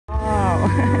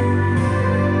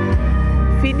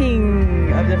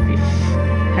feeding of the fish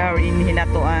here in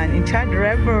Hinatuan, in Chad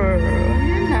River.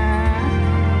 Ayan na.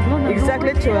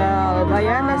 Exactly 12.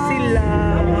 Ayan na sila.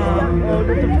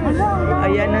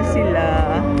 Ayan na sila.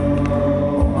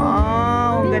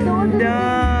 Wow, ganda.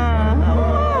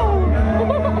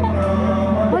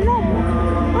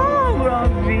 Oh,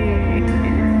 grabe.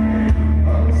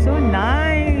 So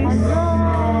nice.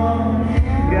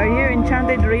 We are here in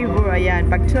Enchanted River.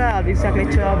 Ayan, pag 12, exactly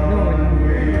 12 noon.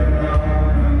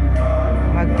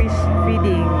 Mag-fish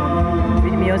feeding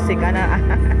with music. Ana.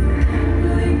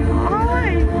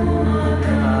 Ay!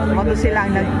 Mato sila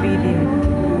ang nag-feeding.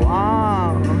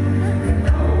 Wow!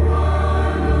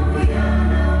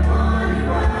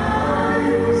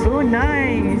 So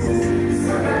nice!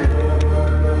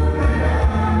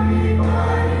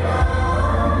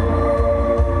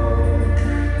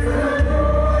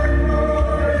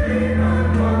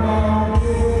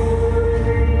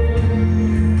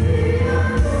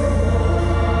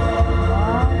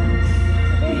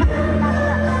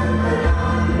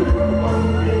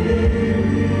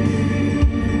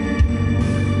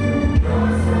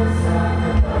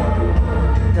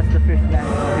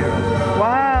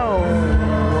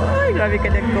 Grabe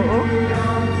ka na ko, oh.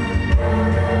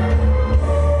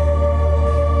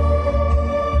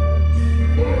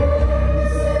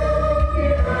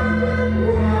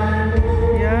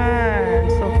 Yan,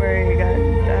 super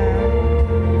ganda.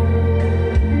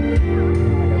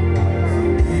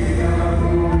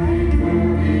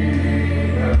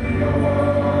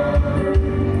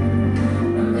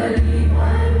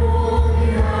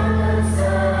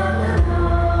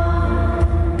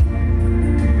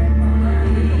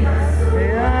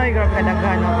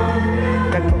 Kadaghan ako.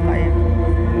 Dagko kayo.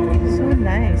 So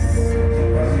nice.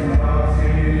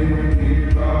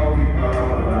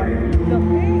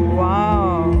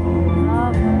 Wow.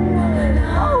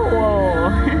 Oh,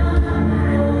 wow.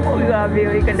 Oh, grabe.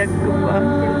 Uy, kadagko ba?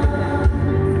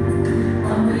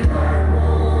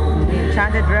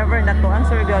 Enchanted River na to ang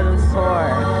Surigao Shore.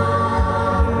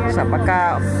 Sa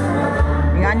pagka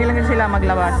ingani lang sila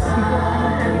maglabas.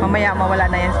 Mamaya mawala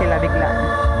na yan sila bigla.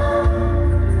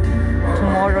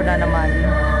 Tomorrow na naman.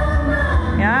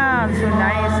 Yeah, so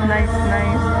nice, nice,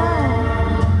 nice.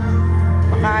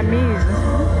 Maka-amaze.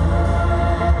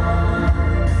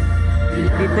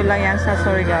 Dito lang yan sa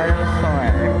Surigao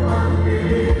Shore.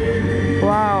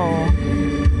 Wow.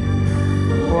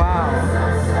 Wow.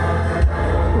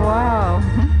 Wow.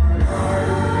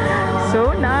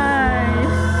 So nice.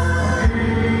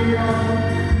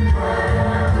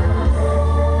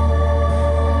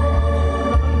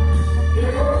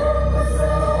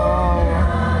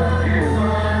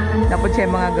 Tapos siya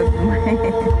mga gagmay.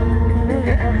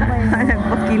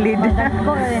 Nagpakilid.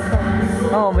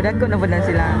 Oo, badag ko na ba na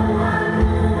sila.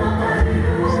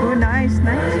 So nice,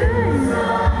 nice, nice.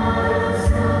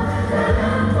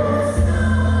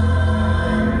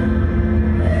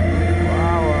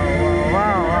 Wow,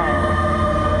 wow, wow, wow.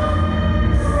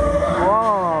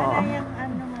 Wow.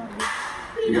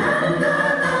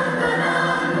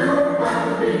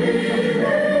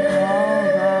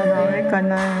 Oh, God,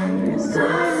 nice.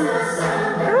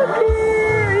 Okay,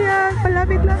 ayan,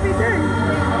 palapit-lapit eh.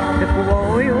 Nakuha,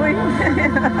 uy.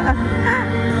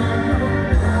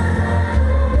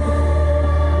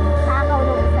 Sakaw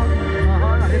na isa.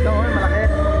 Oo, nakita ko, malaki.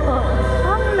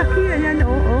 Ang laki, ayan,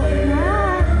 oo.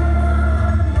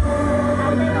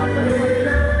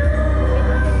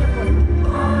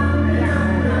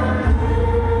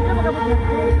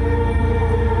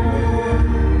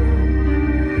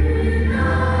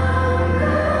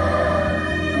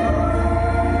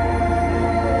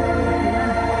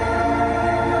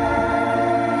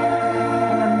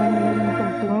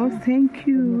 Thank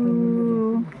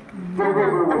you.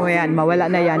 O yan, mawala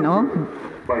na yan, oh.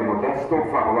 By Modesto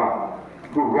Fava,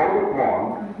 who wrote a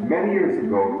poem many years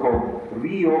ago called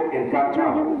Rio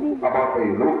Encantado about a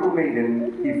local maiden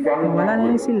he fell in love Wala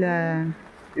na with. sila.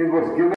 It was given